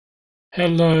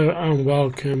Hello and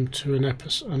welcome to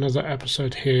another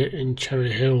episode here in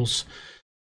Cherry Hills.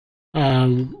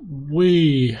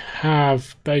 We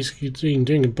have basically been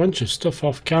doing a bunch of stuff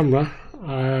off camera.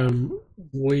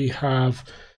 We have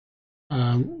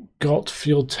got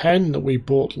field 10 that we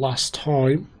bought last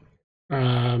time,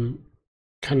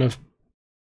 kind of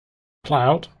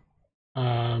ploughed,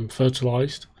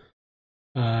 fertilized,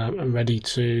 and ready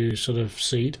to sort of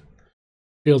seed.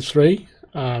 Field 3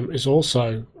 is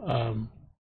also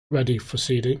ready for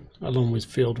seeding, along with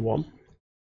field 1.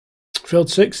 Field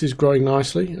 6 is growing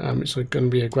nicely. It's going to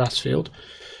be a grass field,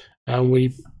 and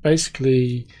we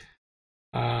basically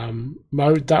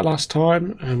mowed that last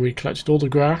time, and we collected all the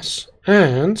grass,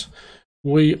 and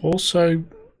we also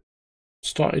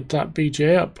started that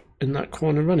BJ up in that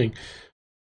corner running.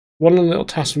 One little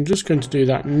task, I'm just going to do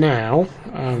that now.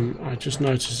 I just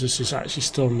noticed this is actually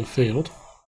still in the field.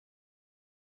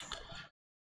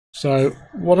 So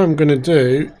what I'm going to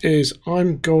do is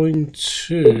I'm going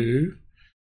to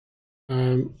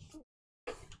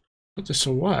put this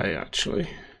away actually.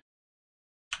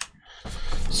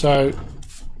 So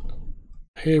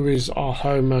here is our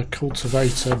Homer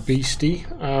cultivator beastie.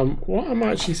 What I'm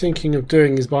actually thinking of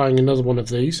doing is buying another one of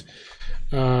these.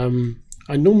 I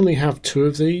normally have 2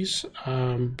 of these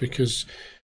because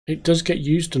it does get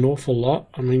used an awful lot.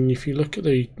 I mean, if you look at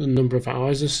the number of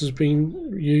hours this has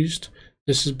been used.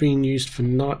 This has been used for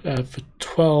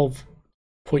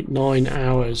 12.9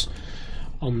 hours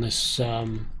on this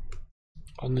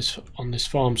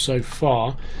farm so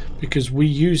far, because we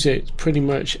use it pretty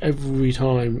much every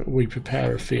time we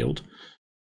prepare a field.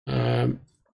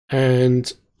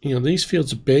 And you know, these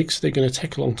fields are big, so they're going to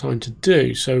take a long time to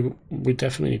do. So we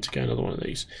definitely need to get another one of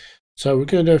these. So we're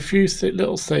going to do a few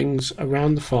little things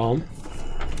around the farm.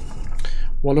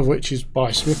 One of which is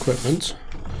buy some equipment.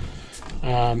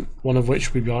 One of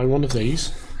which we buy one of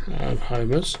these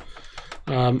Homers.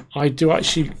 I do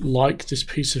actually like this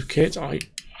piece of kit. I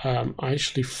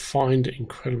actually find it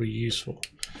incredibly useful.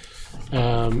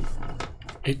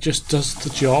 It just does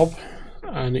the job,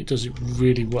 and it does it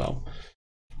really well.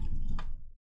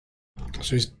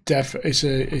 So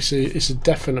it's a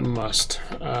definite must,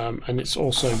 and it's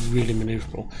also really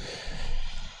maneuverable.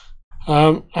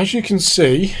 As you can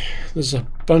see, there's a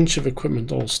bunch of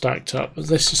equipment all stacked up.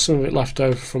 This is some of it left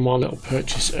over from our little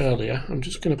purchase earlier. I'm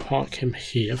just going to park him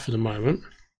here for the moment.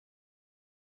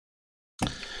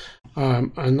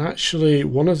 And actually,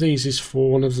 one of these is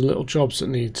for one of the little jobs that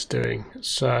needs doing.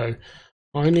 So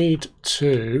I need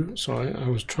to, sorry, I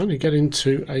was trying to get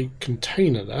into a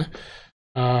container there.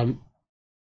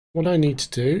 What I need to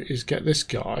do is get this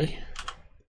guy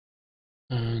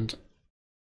and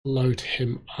load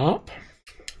him up.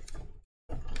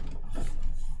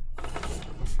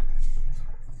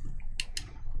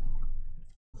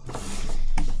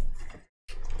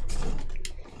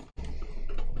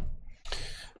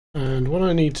 And what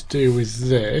I need to do with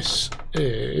this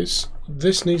is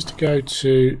this needs to go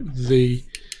to the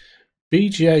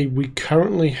BGA we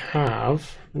currently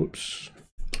have. Whoops.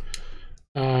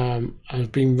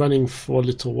 I've been running for a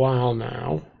little while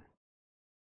now,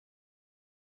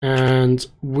 and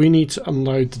we need to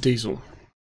unload the diesel.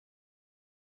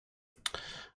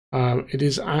 It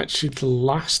is actually the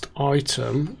last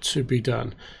item to be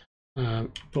done,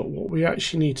 but what we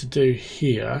actually need to do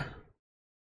here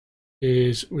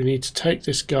is we need to take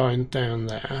this guy down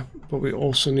there, but we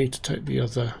also need to take the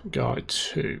other guy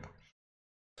too.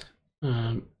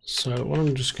 So what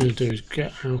I'm just going to do is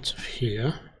get out of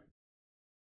here.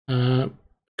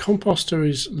 Composter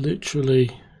is literally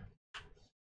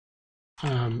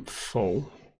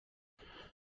full.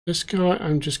 This guy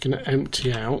I'm just going to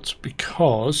empty out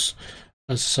because,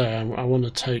 as I say, I want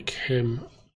to take him,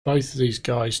 both of these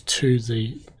guys, to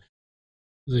the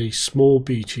small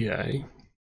BGA,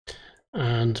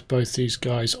 and both these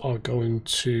guys are going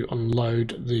to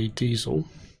unload the diesel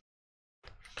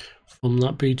from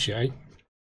that BGA,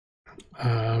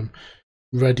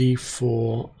 ready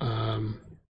for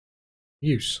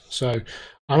use. So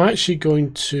I'm actually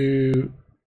going to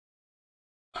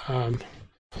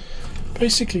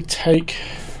basically take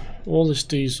all this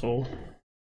diesel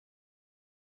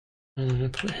and I'm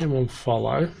going to put him on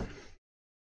follow,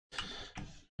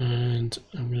 and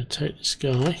I'm going to take this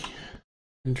guy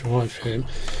and drive him.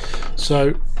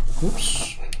 So,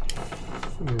 whoops,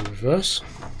 reverse.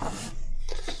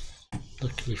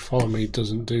 Luckily, follow me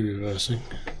doesn't do reversing.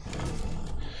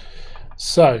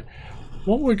 So,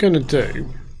 what we're going to do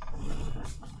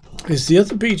is the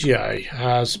other BGA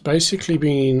has basically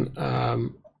been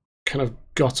kind of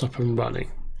got up and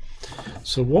running.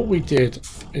 So what we did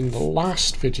in the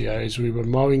last video is we were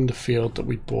mowing the field that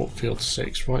we bought, field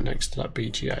 6, right next to that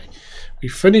BGA. We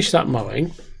finished that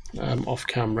mowing off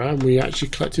camera, and we actually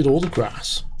collected all the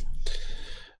grass.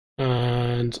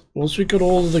 And once we got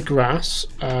all of the grass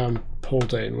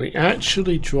pulled in, we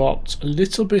actually dropped a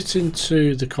little bit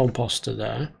into the composter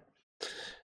there,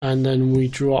 and then we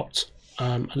dropped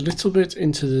a little bit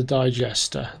into the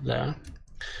digester there,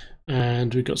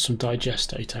 and we got some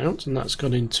digestate out, and that's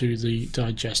gone into the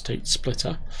digestate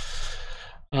splitter.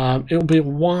 It'll be a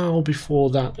while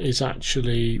before that is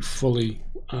actually fully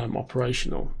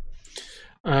operational.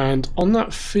 And on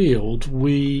that field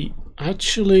we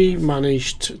actually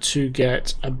managed to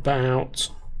get about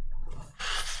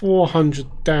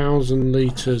 400,000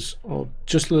 litres, or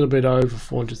just a little bit over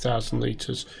 400,000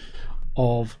 litres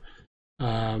of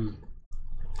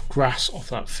grass off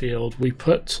that field. We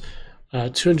put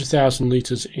 200,000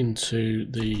 litres into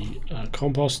the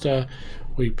composter,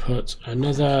 we put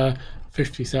another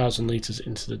 50,000 litres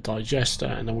into the digester,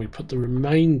 and then we put the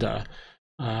remainder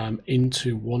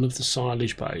into one of the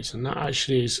silage bays, and that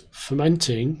actually is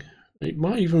fermenting. It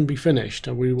might even be finished,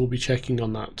 and we will be checking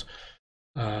on that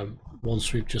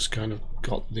once we've just kind of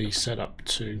got the setup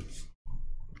to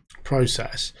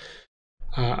process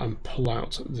and pull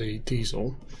out the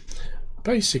diesel.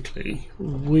 Basically,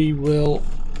 we will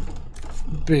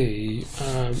be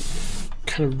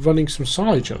kind of running some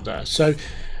silage up there. So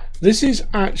this is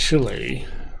actually,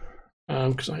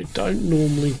 because I don't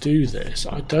normally do this,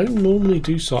 I don't normally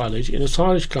do silage in a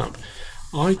silage clamp.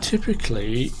 I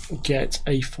typically get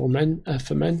a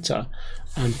fermenter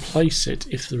and place it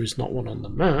if there is not one on the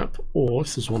map, or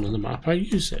if there's one on the map I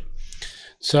use it.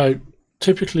 So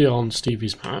typically on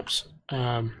Stevie's maps,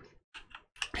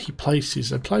 he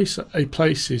places a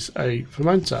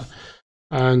fermenter,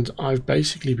 and I've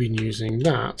basically been using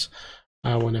that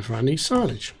whenever I need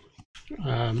silage.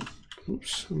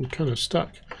 Oops, I'm kind of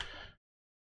stuck.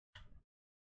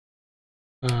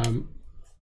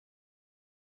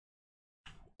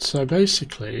 So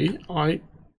basically I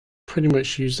pretty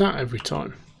much use that every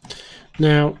time.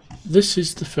 Now this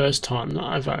is the first time that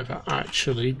I've ever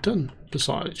actually done the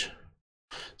silage.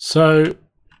 So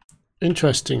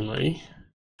interestingly,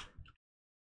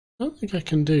 I don't think I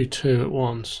can do two at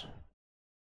once.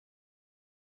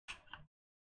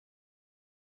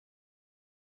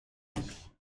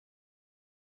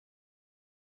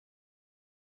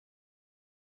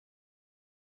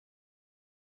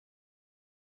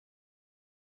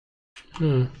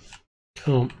 No,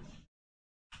 can't.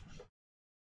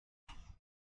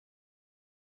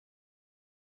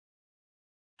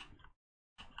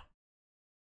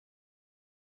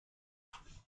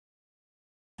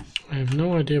 I have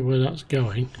no idea where that's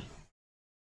going.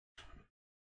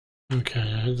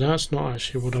 Okay, that's not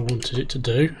actually what I wanted it to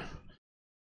do.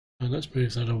 Let's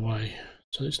move that away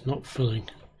so it's not filling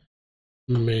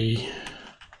me.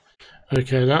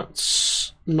 Okay,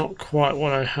 that's not quite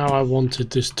what how I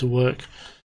wanted this to work.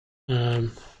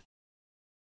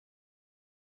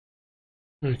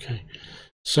 Okay,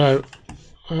 so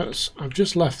I've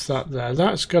just left that there.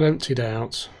 That's got emptied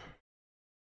out.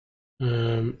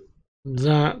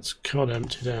 That's got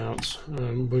emptied out.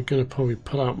 We're going to probably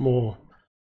pull out more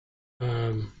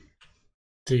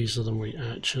diesel than we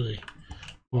actually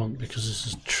want, because this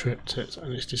has tripped it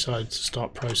and it's decided to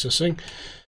start processing.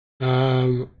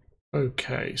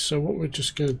 Okay, so what we're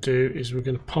just going to do is we're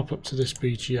going to pop up to this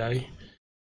BGA.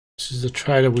 This is the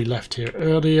trailer we left here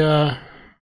earlier.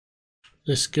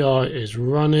 This guy is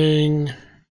running,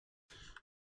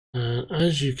 and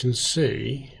as you can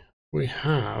see, we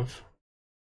have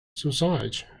some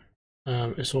silage.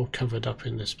 It's all covered up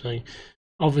in this thing.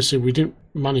 Obviously we didn't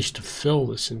manage to fill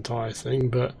this entire thing,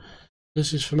 but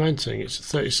this is fermenting. It's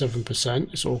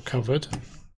 37%. It's all covered,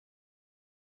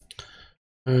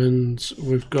 and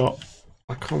we've got,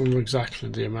 I can't remember exactly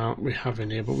the amount we have in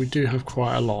here, but we do have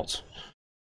quite a lot.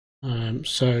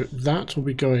 So that will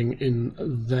be going in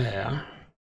there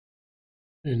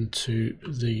into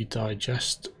the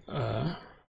digester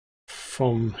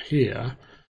from here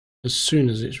as soon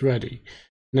as it's ready.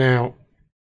 Now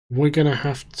we're going to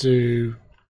have to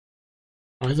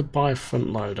either buy a front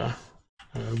loader,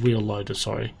 wheel loader,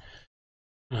 sorry,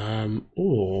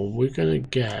 or we're going to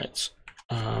get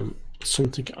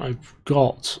something I've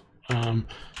got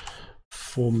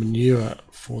for manure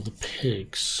for the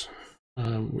pigs,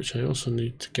 which I also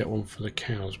need to get one for the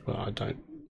cows, but I don't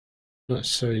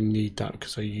necessarily need that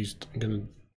because I'm going to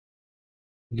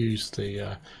use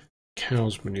the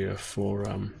cow's manure for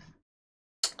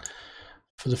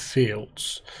the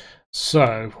fields.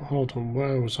 So hold on,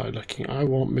 where was I looking? I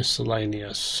want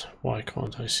miscellaneous. Why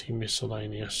can't I see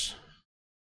miscellaneous?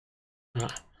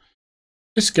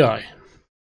 This guy.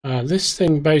 This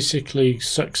thing basically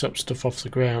sucks up stuff off the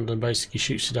ground and basically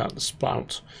shoots it out the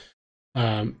spout.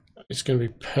 It's going to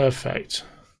be perfect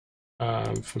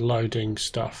for loading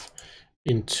stuff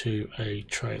into a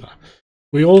trailer.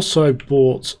 We also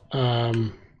bought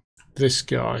this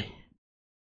guy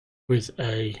with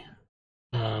a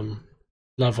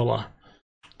leveler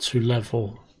to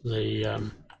level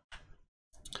the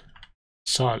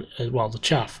the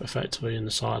chaff effectively in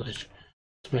the silage,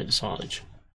 to make the silage.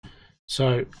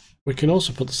 So we can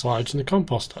also put the silage in the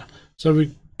composter. So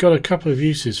we've got a couple of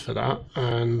uses for that,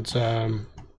 and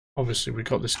obviously we've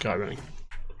got this guy running.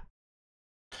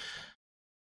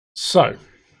 So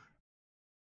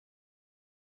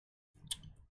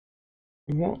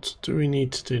what do we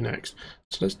need to do next?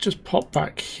 So let's just pop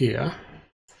back here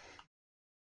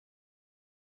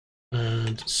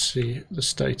and see the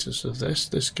status of this.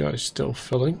 This guy's still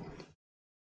filling,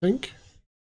 I think.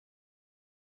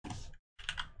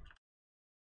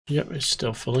 Yep, it's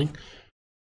still filling.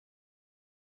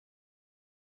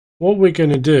 What we're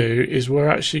going to do is we're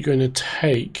actually going to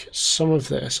take some of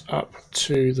this up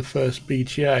to the first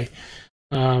BGA.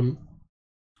 What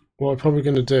we're probably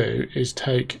going to do is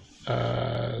take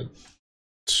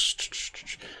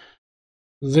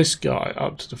this guy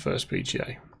up to the first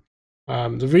BGA.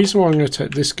 The reason why I'm going to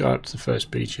take this guy up to the first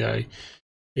BGA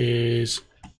is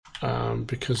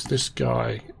because this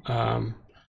guy,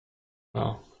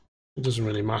 well, it doesn't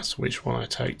really matter which one I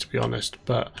take, to be honest,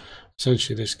 but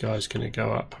essentially this guy's going to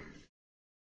go up.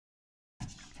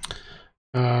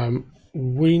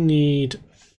 We need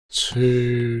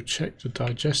to check the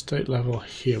digestate level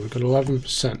here. We've got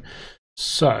 11%.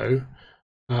 So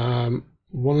one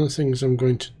of the things I'm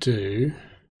going to do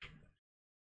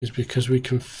is, because we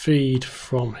can feed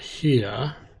from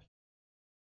here,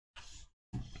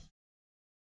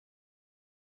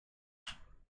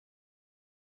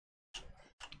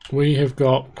 we have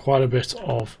got quite a bit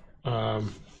of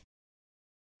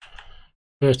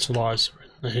fertilizer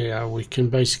in here. We can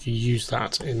basically use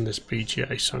that in this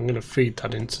BGA, so I'm going to feed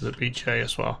that into the BGA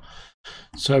as well.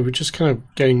 So we're just kind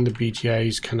of getting the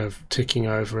BGAs kind of ticking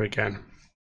over again.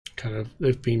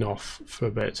 They've been off for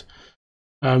a bit.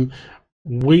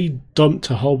 We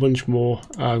dumped a whole bunch more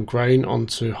grain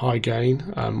onto high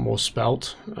gain, more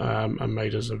spelt, and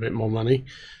made us a bit more money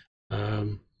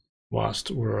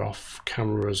whilst we're off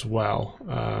camera as well.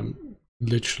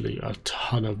 Literally a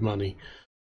ton of money.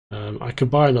 I could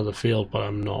buy another field, but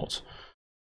I'm not.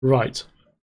 Right,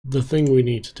 the thing we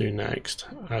need to do next,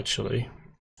 actually,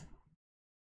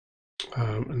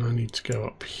 and I need to go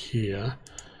up here.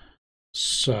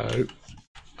 So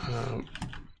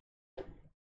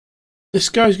this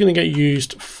guy's going to get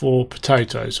used for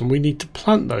potatoes, and we need to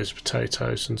plant those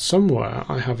potatoes, and somewhere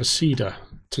I have a seeder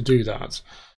to do that.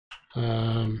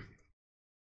 I'm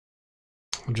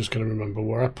just going to remember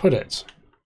where I put it.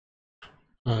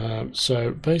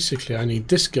 So basically I need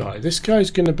this guy. This guy's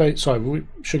going to be, sorry,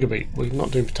 sugar beet. We're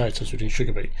not doing potatoes, we're doing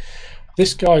sugar beet.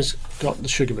 This guy's got the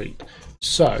sugar beet.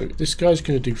 So this guy's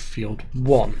going to do field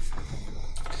 1.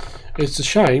 It's a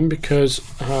shame because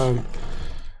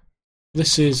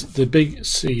this is the big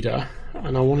seeder,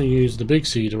 and I want to use the big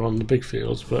seeder on the big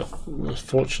fields, but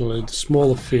unfortunately the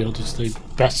smaller field is the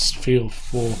best field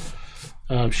for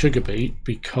sugar beet,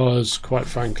 because quite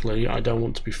frankly I don't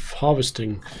want to be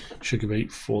harvesting sugar beet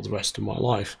for the rest of my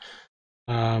life.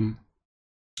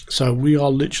 So we are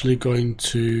literally going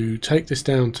to take this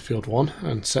down to field 1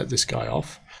 and set this guy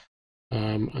off,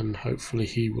 and hopefully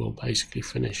he will basically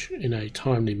finish in a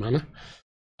timely manner.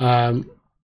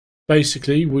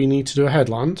 Basically we need to do a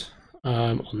headland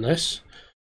on this,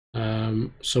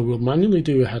 so we'll manually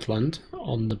do a headland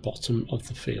on the bottom of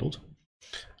the field.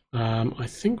 I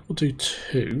think we'll do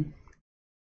 2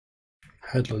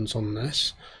 headlands on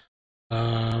this.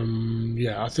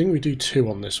 Yeah, I think we do 2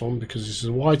 on this one because this is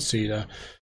a wide seeder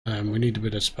and we need a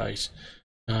bit of space.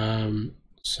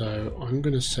 So I'm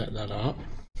going to set that up.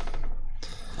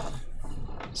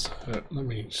 So let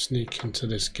me sneak into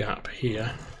this gap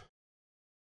here.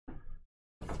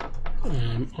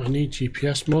 I need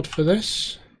GPS mod for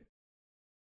this.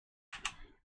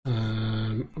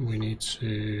 We need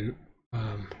to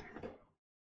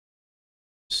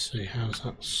see, how's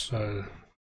that? So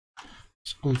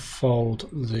let's unfold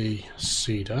the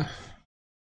seeder,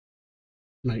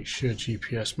 make sure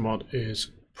GPS mod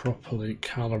is properly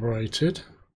calibrated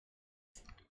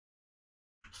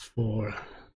for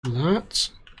that,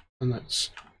 and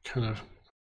let's kind of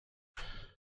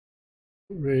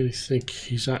really think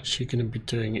he's actually going to be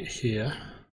doing it here.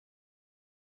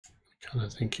 I kind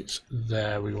of think it's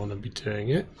there we want to be doing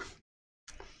it.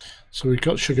 So we've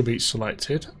got sugar beet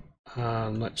selected.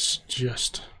 Let's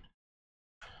just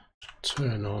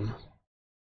turn on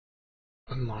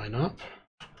and line up.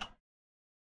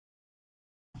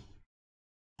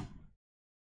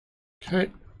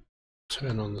 Okay,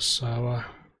 turn on the sower,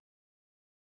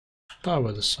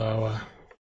 lower the sower,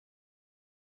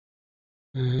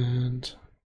 and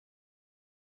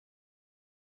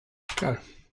go.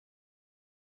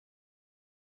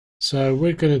 So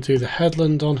we're going to do the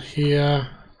headland on here.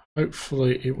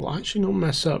 Hopefully it will actually not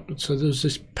mess up. So there's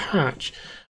this patch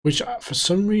which for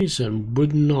some reason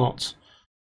would not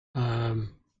kind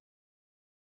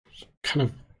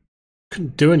of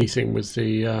couldn't do anything with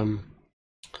the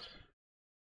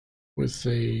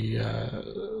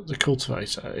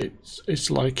cultivator.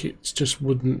 It's like it just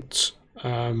wouldn't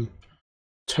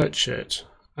touch it,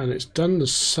 and it's done the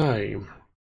same.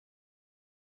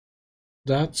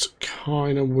 That's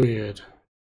kind of weird.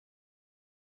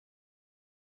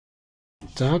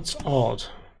 That's odd.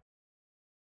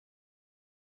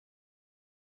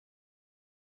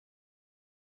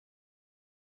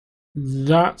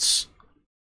 That's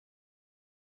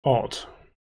odd.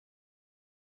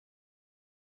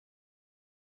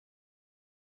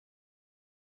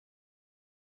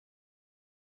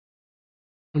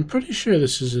 I'm pretty sure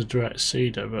this is a direct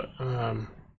seeder, but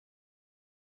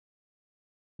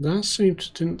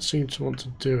that didn't seem to want to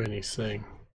do anything.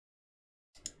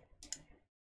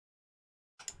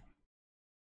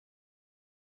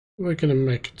 We're going to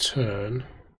make a turn.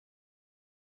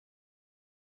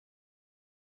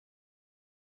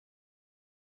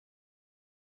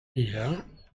 Yeah.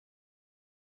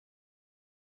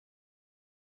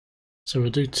 So we'll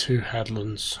do 2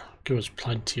 headlands. Give us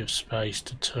plenty of space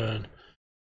to turn.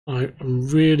 I'm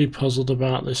really puzzled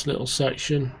about this little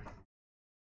section.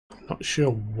 Not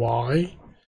sure why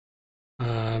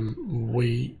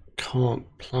we can't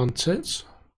plant it.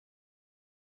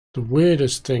 The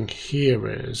weirdest thing here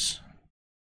is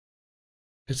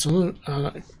it's on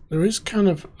there is kind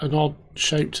of an odd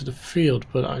shape to the field,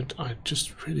 but I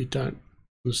just really don't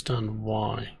understand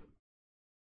why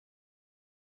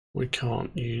we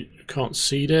can't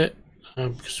seed it,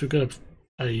 because we've got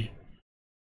a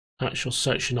actual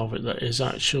section of it that is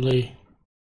actually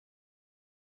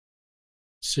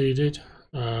seeded.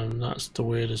 That's the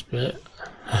weirdest bit.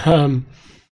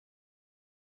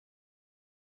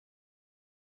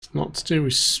 It's not to do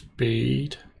with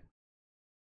speed.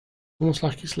 Almost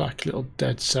like it's like a little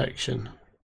dead section.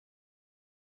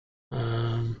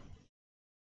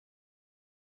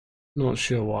 Not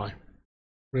sure why.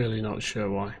 Really not sure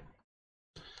why.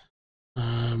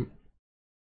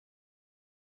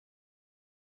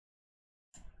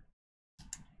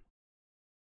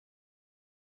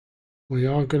 We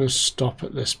are going to stop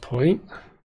at this point.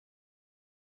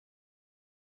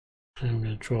 I'm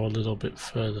going to draw a little bit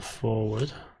further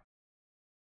forward.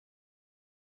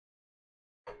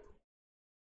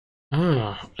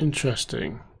 Ah,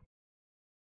 interesting.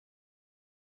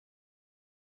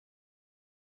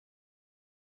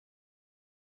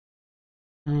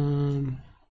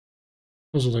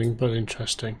 Puzzling but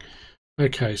interesting.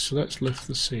 Okay, so let's lift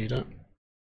the seeder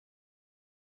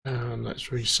and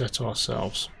let's reset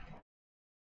ourselves.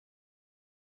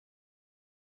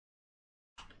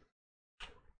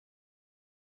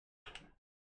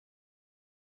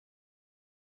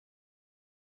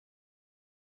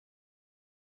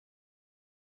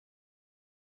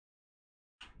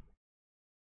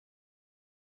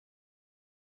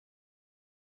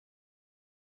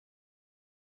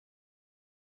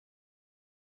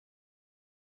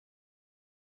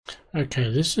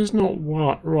 Okay, this is not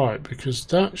right because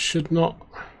that should not.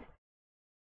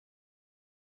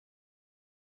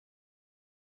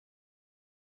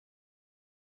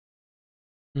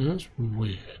 That's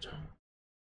weird.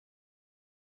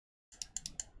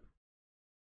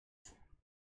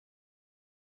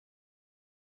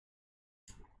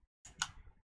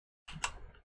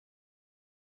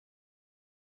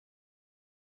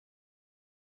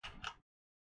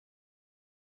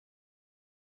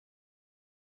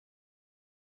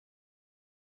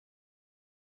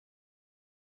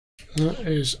 That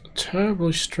is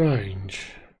terribly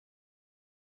strange.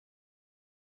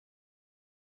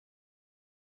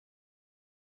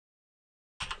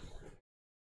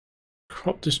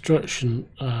 Crop destruction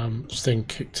thing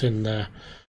kicked in there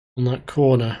on that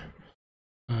corner,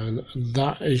 and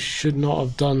that should not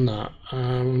have done that.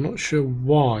 I'm not sure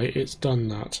why it's done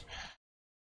that.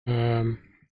 We're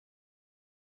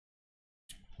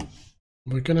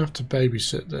going to have to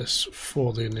babysit this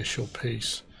for the initial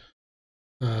piece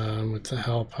with the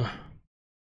helper,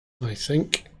 I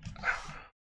think.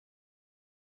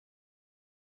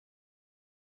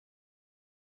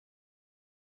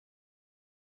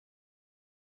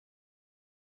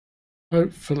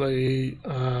 Hopefully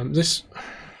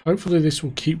hopefully this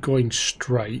will keep going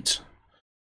straight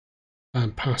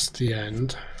and past the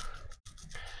end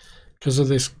because of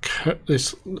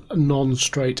this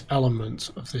non-straight element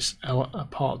of this part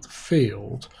of the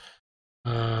field.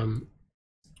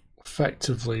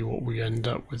 Effectively what we end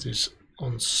up with is,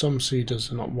 on some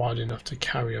seeders are not wide enough to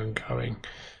carry on going.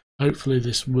 Hopefully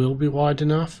this will be wide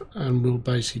enough and we'll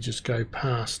basically just go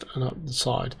past and up the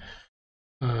side.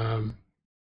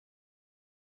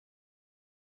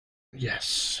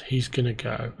 Yes, he's going to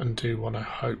go and do what I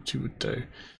hoped he would do.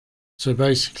 So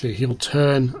basically he'll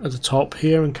turn at the top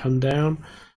here and come down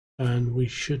and we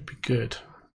should be good.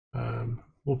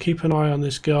 We'll keep an eye on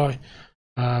this guy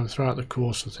throughout the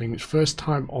course of things. First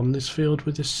time on this field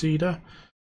with this seeder,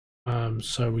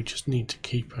 so we just need to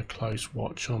keep a close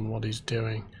watch on what he's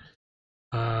doing.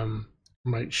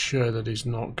 Make sure that he's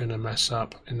not going to mess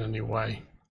up in any way.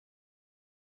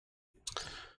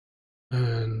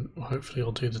 And hopefully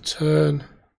he'll do the turn.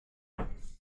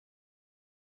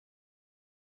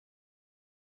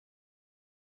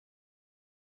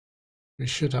 We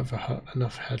should have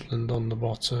enough headland on the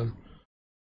bottom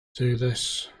to do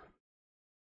this.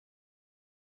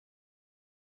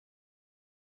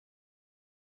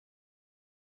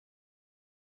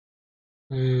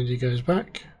 And he goes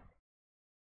back.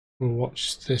 We'll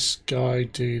watch this guy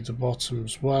do the bottom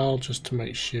as well, just to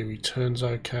make sure he turns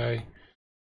okay.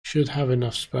 Should have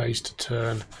enough space to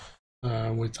turn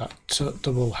with that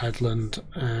double headland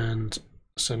and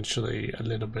essentially a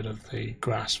little bit of the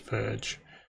grass verge.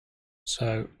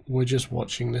 So we're just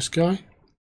watching this guy.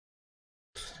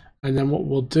 And then what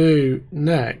we'll do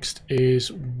next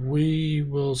is we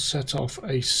will set off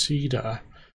a seeder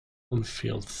on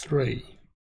field 3.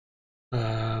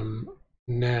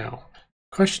 Now,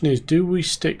 question is, do we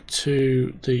stick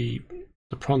to the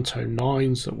Pronto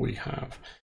 9s that we have?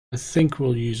 I think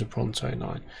we'll use a Pronto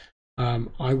 9.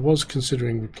 I was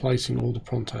considering replacing all the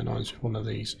Pronto 9s with one of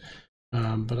these,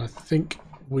 but I think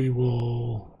we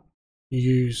will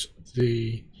use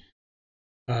the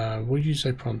we'll use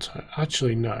a Pronto.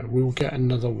 Actually no, we will get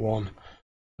another one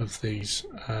of these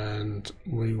and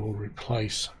we will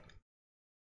replace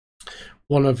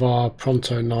one of our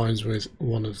Pronto 9s with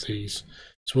one of these.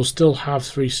 So we'll still have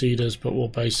 3 seeders, but we'll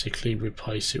basically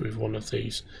replace it with one of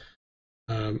these.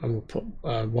 And we'll put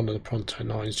one of the Pronto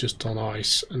 9s just on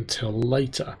ice until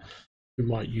later. We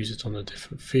might use it on a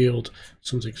different field,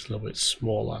 something a little bit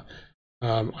smaller.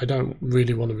 I don't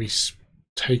really want to be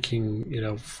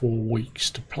taking 4 weeks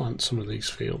to plant some of these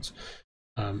fields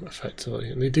effectively,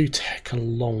 and they do take a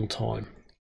long time.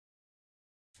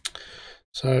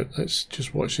 So let's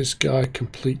just watch this guy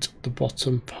complete the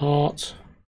bottom part.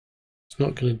 It's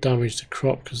not going to damage the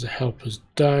crop because the helpers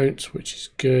don't, which is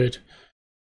good.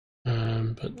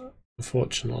 But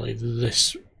unfortunately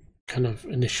this kind of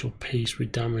initial piece we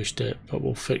damaged it, but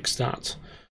we'll fix that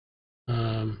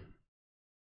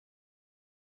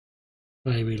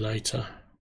maybe later.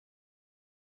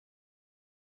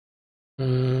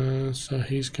 So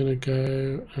he's going to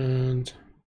go, and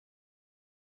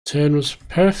turn was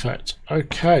perfect.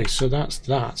 Okay, so that's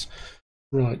that.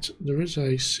 Right, there is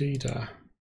a seeder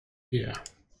here.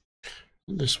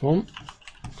 This one.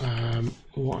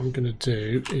 What I'm going to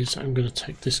do is I'm going to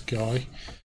take this guy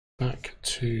back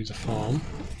to the farm.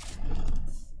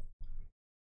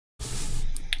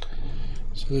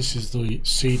 So this is the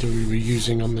seeder we were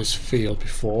using on this field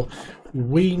before.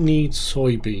 We need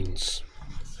soybeans.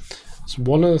 It's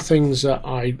one of the things that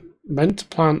I meant to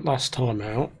plant last time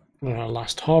out, when I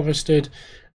last harvested,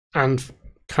 and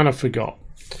kind of forgot.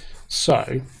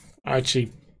 So I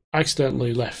actually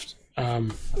accidentally left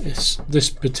this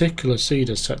particular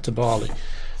seeder set to barley.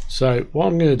 So what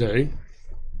I'm going to do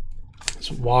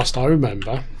is, whilst I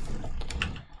remember,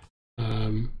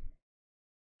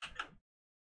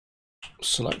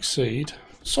 select seed,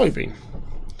 soybean.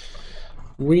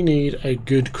 We need a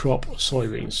good crop of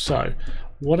soybeans. So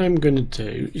what I'm going to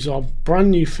do is, our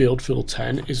brand new field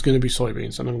 10, is going to be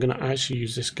soybeans, and I'm going to actually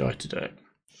use this guy to do it.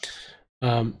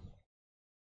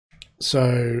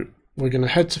 So we're going to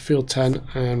head to field 10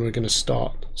 and we're going to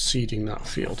start seeding that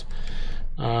field.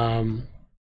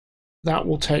 That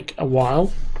will take a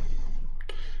while,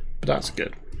 but that's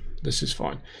good. This is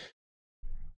fine.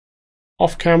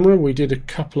 Off camera we did a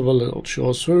couple of little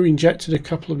chores. So we injected a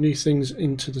couple of new things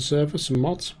into the server, some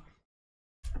mods.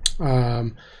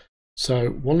 So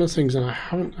one of the things, and I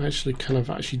haven't actually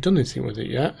done anything with it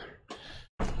yet,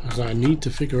 as I need to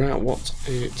figure out what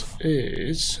it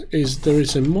is there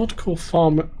is a mod called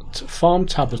farm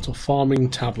tablet, or farming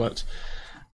tablet,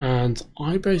 and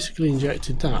I basically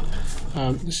injected that.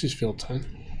 This is field 10.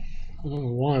 I don't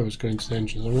know why I was going to the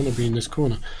engines. I want to be in this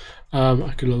corner.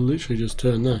 I could have literally just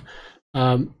turned there.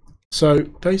 So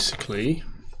basically,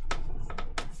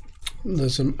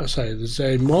 there's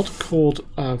a mod called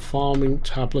Farming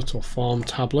Tablet or Farm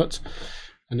Tablet,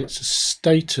 and it's a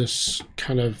status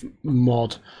kind of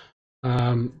mod.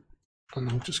 And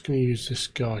I'm just going to use this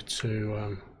guy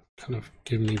to kind of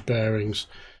give me bearings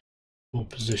for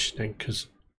positioning, because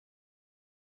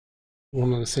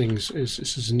one of the things is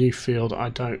this is a new field. I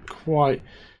don't quite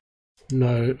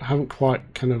know, I haven't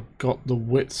quite kind of got the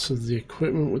widths of the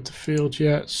equipment with the field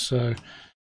yet, so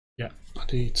yeah, I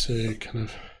need to kind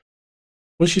of,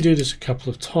 once you do this a couple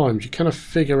of times, you kind of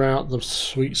figure out the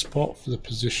sweet spot for the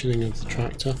positioning of the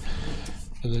tractor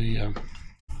for the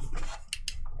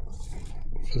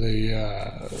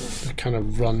kind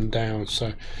of run down.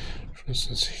 So for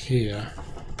instance here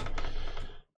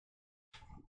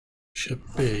should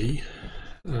be,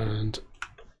 and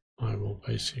I will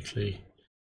basically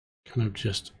kind of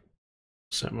just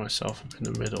set myself up in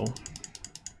the middle.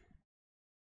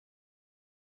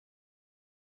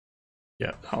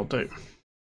 Yeah, that'll do.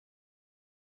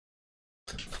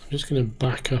 I'm just going to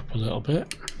back up a little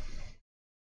bit.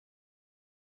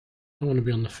 I want to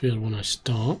be on the field when I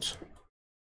start.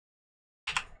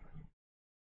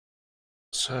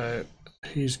 So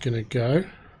he's going to go.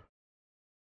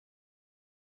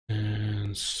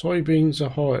 And soybeans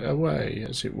are away,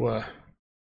 as it were.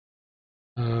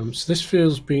 So this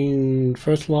field's been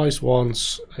fertilized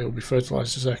once, it will be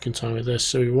fertilized a second time with this,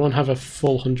 so we won't have a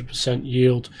full 100%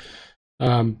 yield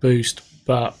boost,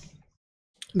 but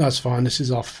that's fine. This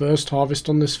is our first harvest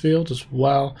on this field as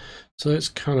well, so it's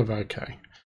kind of okay.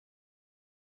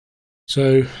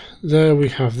 So there we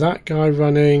have that guy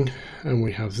running, and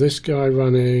we have this guy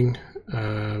running,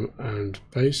 and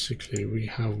basically we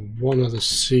have one other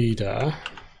seeder,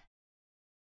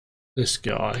 this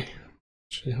guy.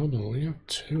 Actually, hold on, we have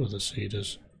two other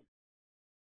seeders.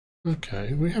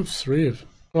 Okay, we have three of...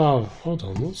 Oh, hold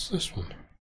on, what's this one?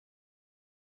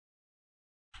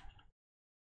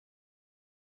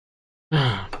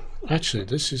 Ah, actually,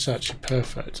 this is actually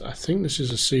perfect. I think this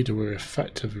is a seeder we're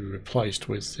effectively replaced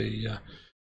with the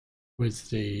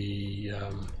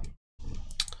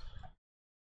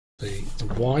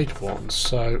wide one.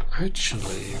 So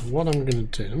actually, what I'm going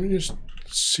to do, let me just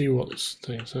see what this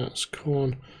thing is. That's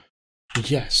corn.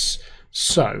 Yes.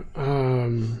 So I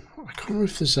can't remember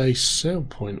if there's a sale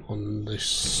point on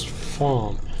this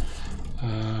farm.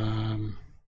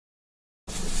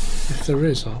 If there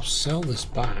is, I'll sell this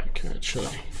back.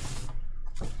 Actually,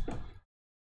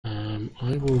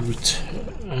 I will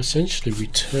essentially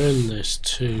return this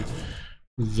to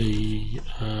the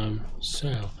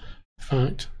sale. In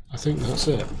fact, I think that's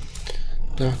it.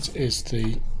 That is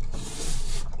the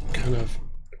kind of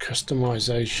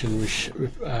customization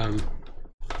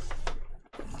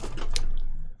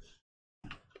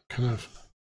kind of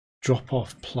drop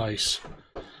off place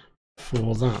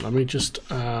for that. Let me just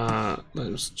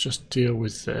let's just deal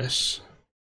with this.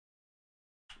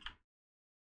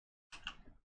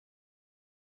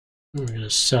 We're going to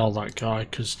sell that guy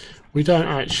because we don't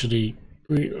actually,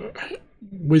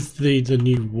 with the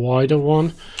new wider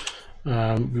one,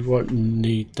 we won't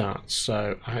need that.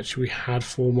 So actually we had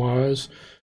 4 mowers,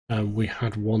 and we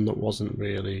had one that wasn't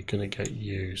really going to get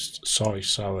used. Sorry,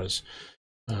 sowers.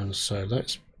 So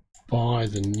let's buy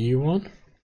the new one.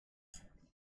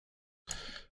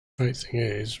 Great thing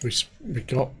is we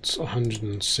got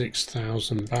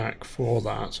 106,000 back for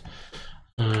that,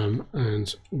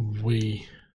 and we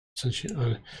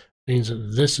essentially means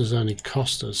that this has only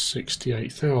cost us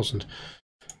 68,000.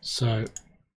 So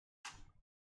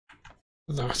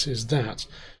that is that.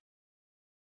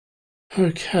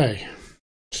 Okay,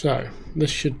 so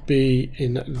this should be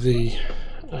in the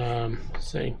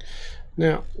thing.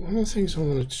 Now, one of the things I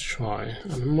wanted to try,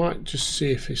 and I might just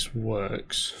see if this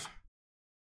works.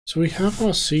 So we have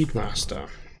our seed master,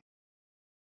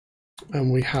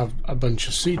 and we have a bunch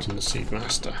of seed in the seed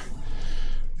master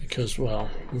because, well,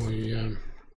 we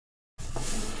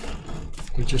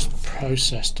just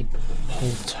processed a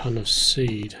whole ton of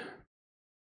seed.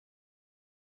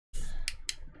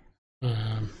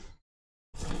 I'm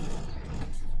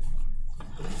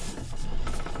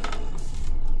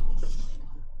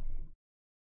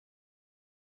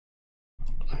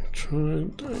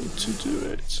trying to do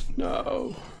it.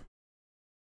 No.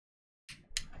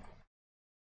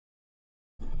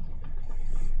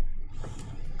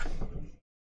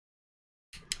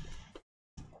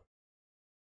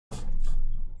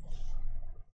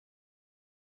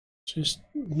 Just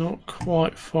not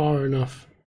quite far enough.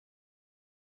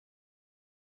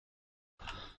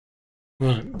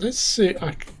 Right, let's see.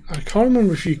 I can't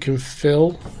remember if you can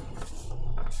fill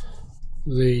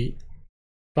the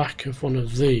back of one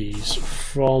of these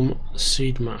from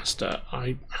Seedmaster.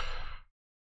 I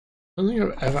don't think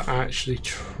I've ever actually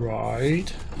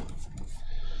tried.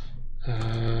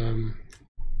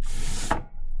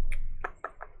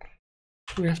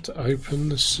 We have to open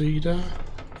the seeder.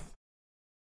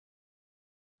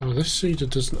 Oh, this seeder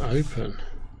doesn't open.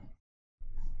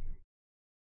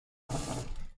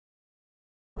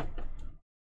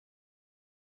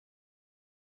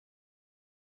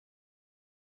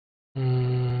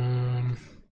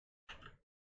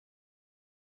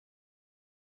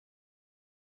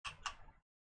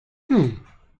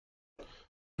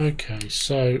 Okay,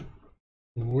 so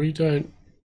we don't.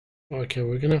 Okay,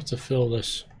 we're gonna have to fill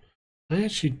this. I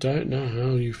actually don't know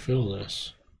how you fill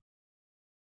this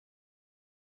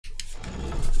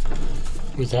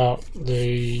without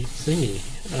the thingy.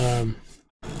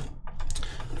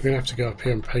 We're gonna have to go up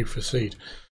here and pay for seed,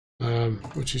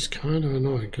 which is kind of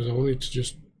annoying because I wanted to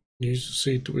just use the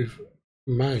seed that we've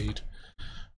made.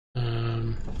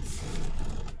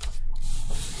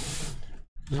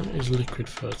 That is liquid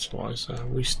fertilizer.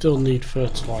 We still need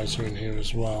fertilizer in here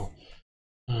as well.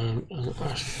 And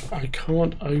I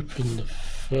can't open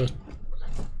the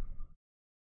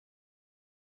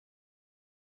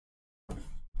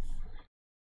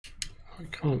I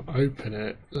can't open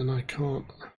it, then I can't.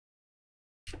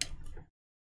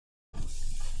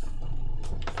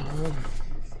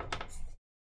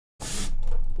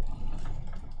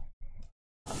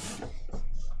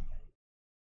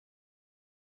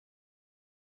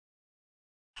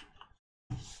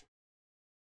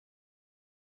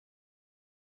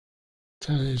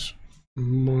 That is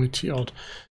mighty odd.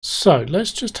 So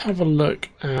let's just have a look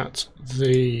at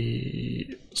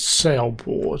the sale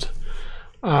board.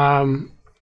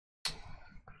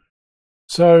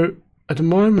 So at the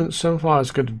moment,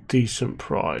 sunflower's got a decent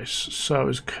price. So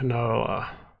is canola.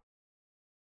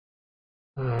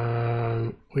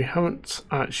 We haven't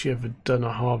actually ever done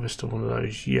a harvest of one of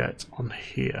those yet on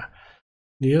here.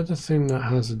 The other thing that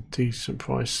has a decent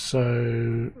price,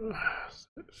 so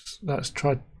let's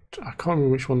try. I can't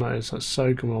remember which one that is. That's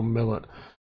sorghum or millet.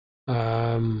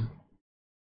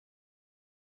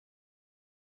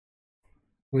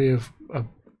 We have got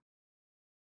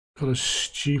a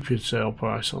stupid sale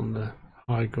price on the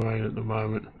high grain at the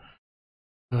moment.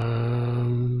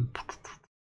 I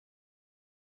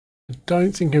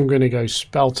don't think I'm going to go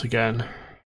spelt again.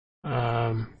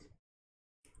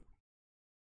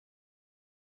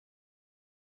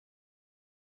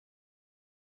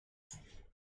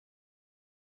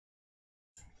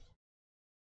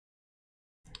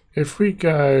 If we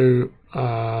go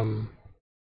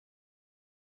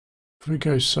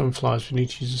sunflowers, we need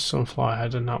to use a sunflower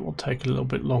head, and that will take a little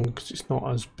bit longer because it's not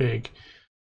as big. It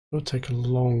will take a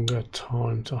longer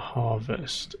time to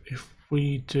harvest. If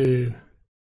we do,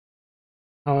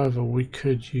 however, we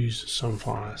could use the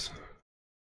sunflowers.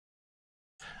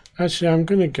 Actually, I'm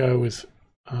going to go with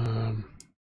canola.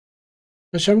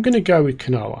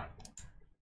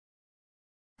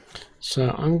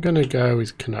 So I'm going to go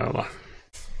with canola.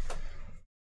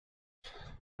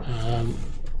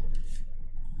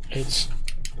 It's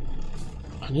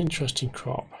an interesting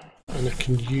crop, and I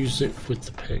can use it with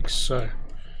the pigs, so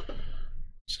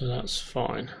that's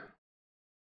fine.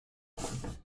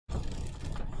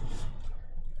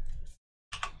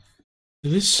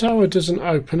 This sour doesn't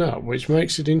open up, which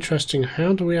makes it interesting.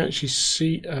 How do we actually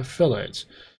fill it?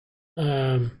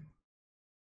 All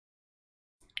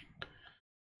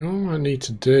I need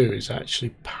to do is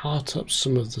actually part up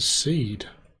some of the seed.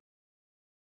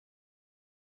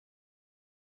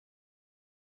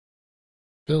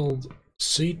 Build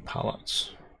seed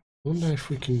pallets. I wonder if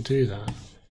we can do that.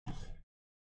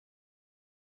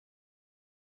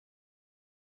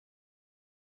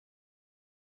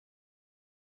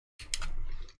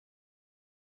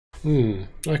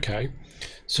 Okay,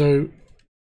 so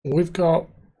we've got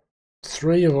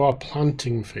 3 of our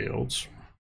planting fields,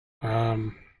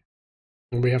 and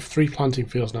we have 3 planting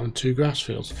fields now and 2 grass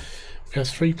fields. We have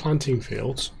 3 planting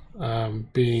fields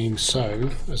being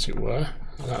sown, as it were.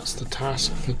 That's the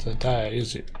task for the day,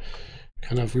 is it?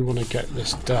 Kind of, we want to get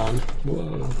this done.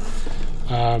 Whoa.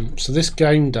 So this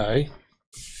game day,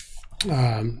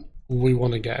 we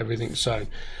want to get everything sown.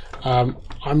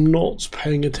 I'm not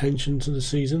paying attention to the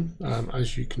season.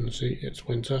 As you can see, it's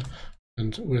winter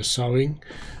and we're sowing.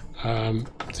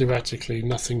 Theoretically,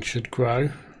 nothing should grow.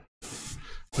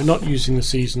 We're not using the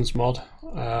seasons mod.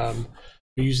 We're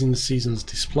using the seasons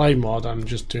display mod. I'm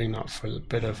just doing that for a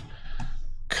bit of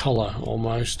color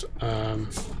almost.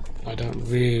 I don't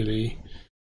really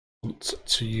want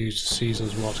to use the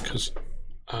seasons mod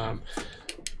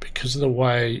because of the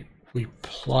way we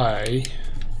play,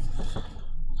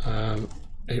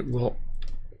 it will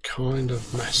kind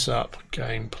of mess up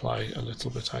gameplay a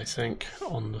little bit, I think,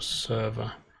 on the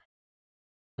server.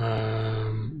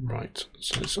 Right,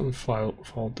 so let's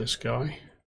unfold this guy.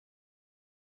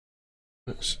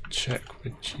 Let's check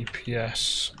with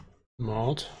GPS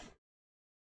mod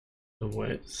the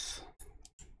width.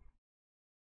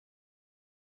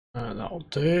 That'll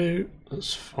do,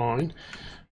 that's fine.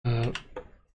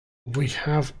 We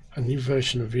have a new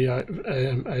version of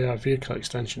AI vehicle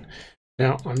extension.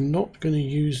 Now, I'm not going to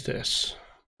use this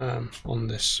on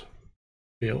this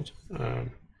field.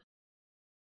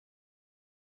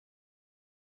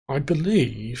 I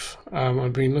believe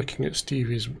I've been looking at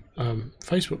Stevie's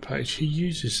Facebook page. He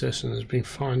uses this and has been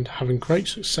having great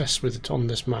success with it on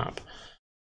this map.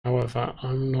 However,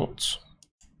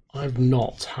 I've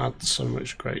not had so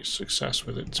much great success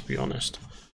with it, to be honest,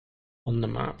 on the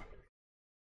map.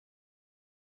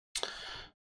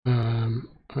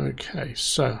 Okay,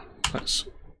 so let's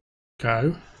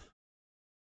go.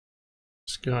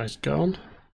 This guy's gone.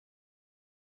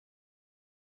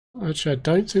 Actually, I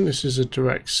don't think this is a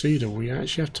direct seeder. We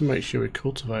actually have to make sure we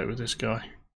cultivate with this guy.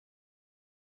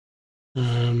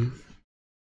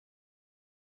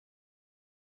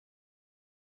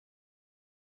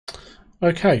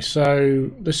 Okay,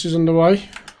 so this is underway.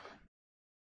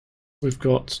 We've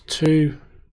got two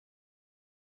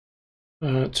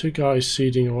guys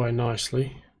seeding away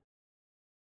nicely.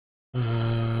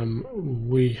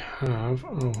 We have,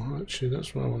 oh, actually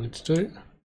that's what I wanted to do.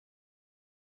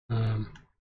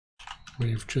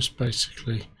 We've just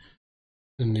basically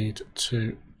need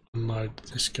to unload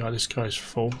this guy. This guy's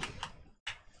full.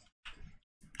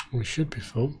 We should be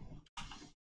full.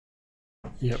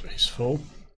 Yep, he's full.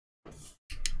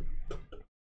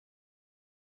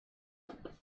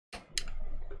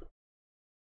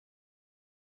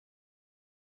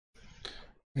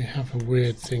 We have a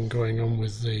weird thing going on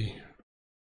with the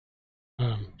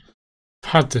I've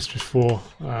had this before.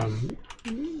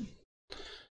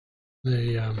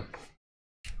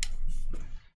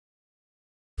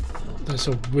 There's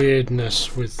a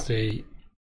weirdness with the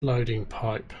loading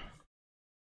pipe.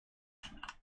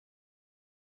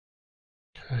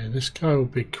 Okay, this guy will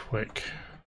be quick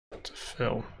to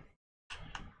fill.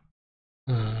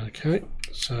 Okay,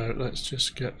 so let's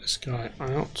just get this guy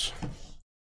out.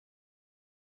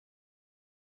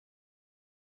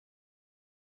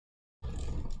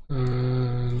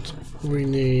 And we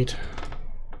need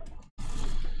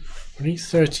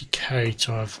 30k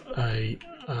to have a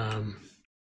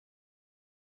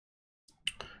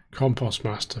compost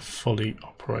master fully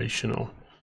operational.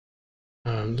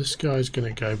 This guy's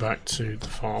going to go back to the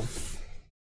farm.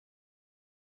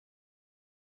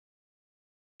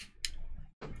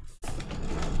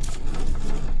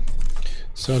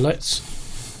 So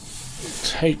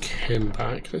let's take him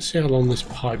back. Let's see how long this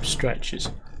pipe stretches.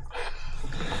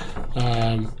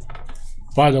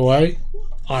 By the way,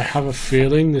 I have a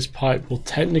feeling this pipe will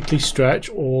technically stretch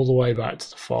all the way back to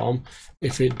the farm.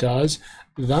 If it does,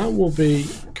 that will be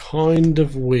kind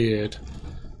of weird.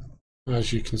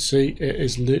 As you can see, it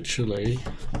is literally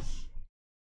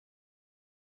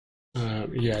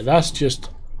yeah, that's just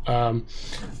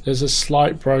there's a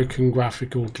slight broken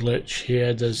graphical glitch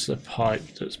here. There's a pipe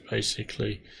that's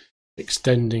basically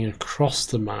extending across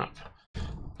the map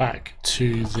back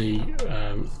to the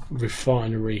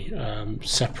refinery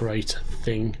separator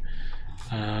thing.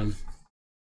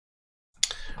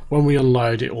 When we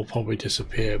unload, it will probably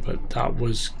disappear, but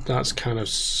that's kind of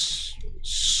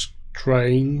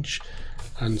strange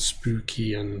and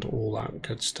spooky and all that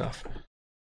good stuff.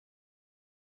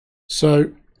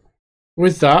 So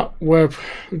with that, we've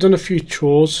done a few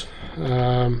chores,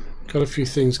 got a few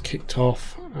things kicked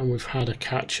off, and we've had a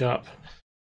catch up.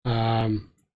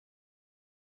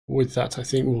 With that, I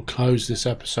think we'll close this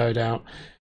episode out.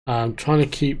 Trying to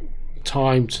keep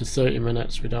time to 30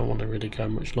 minutes. We don't want to really go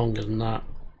much longer than that.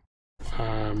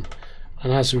 And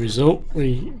as a result,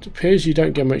 it appears you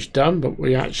don't get much done, but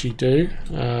we actually do,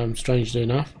 strangely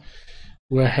enough.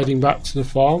 We're heading back to the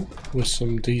farm with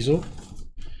some diesel,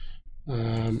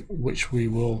 which we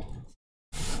will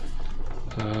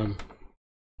kind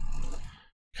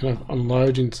of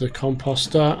unload into the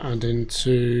composter and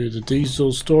into the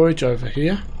diesel storage over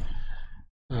here.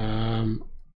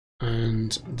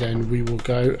 And then we will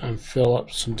go and fill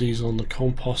up some diesel on the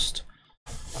compost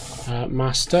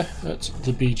master at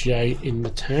the BGA in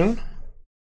the town.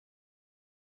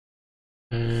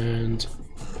 And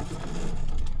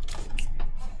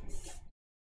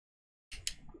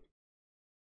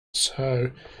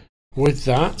so with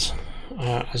that,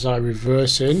 as I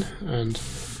reverse in and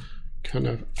kind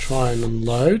of try and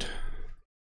unload,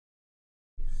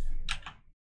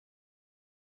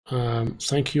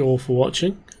 thank you all for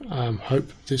watching.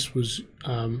 Hope this was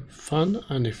fun,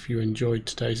 and if you enjoyed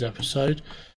today's episode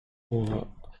or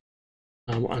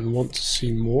and want to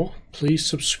see more, please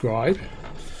subscribe.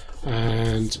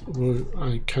 And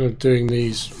I'm kind of doing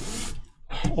these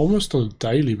almost on a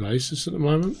daily basis at the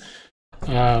moment,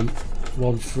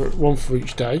 one for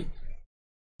each day,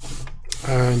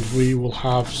 and we will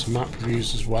have some app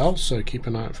reviews as well, so keep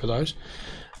an eye out for those.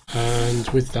 And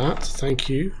with that, thank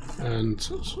you, and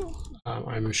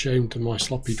I'm ashamed of my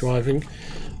sloppy driving,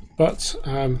 but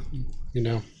you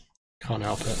know, can't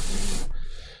help it.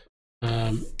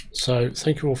 So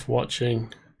thank you all for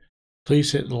watching.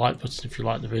 Please hit the like button if you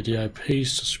like the video.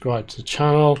 Please subscribe to the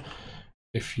channel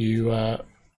if you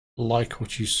like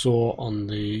what you saw on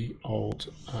the old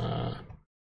on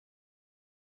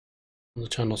the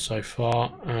channel so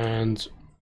far. And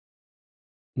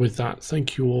with that,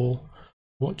 thank you all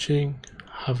for watching.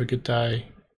 Have a good day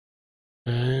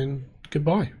and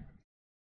goodbye.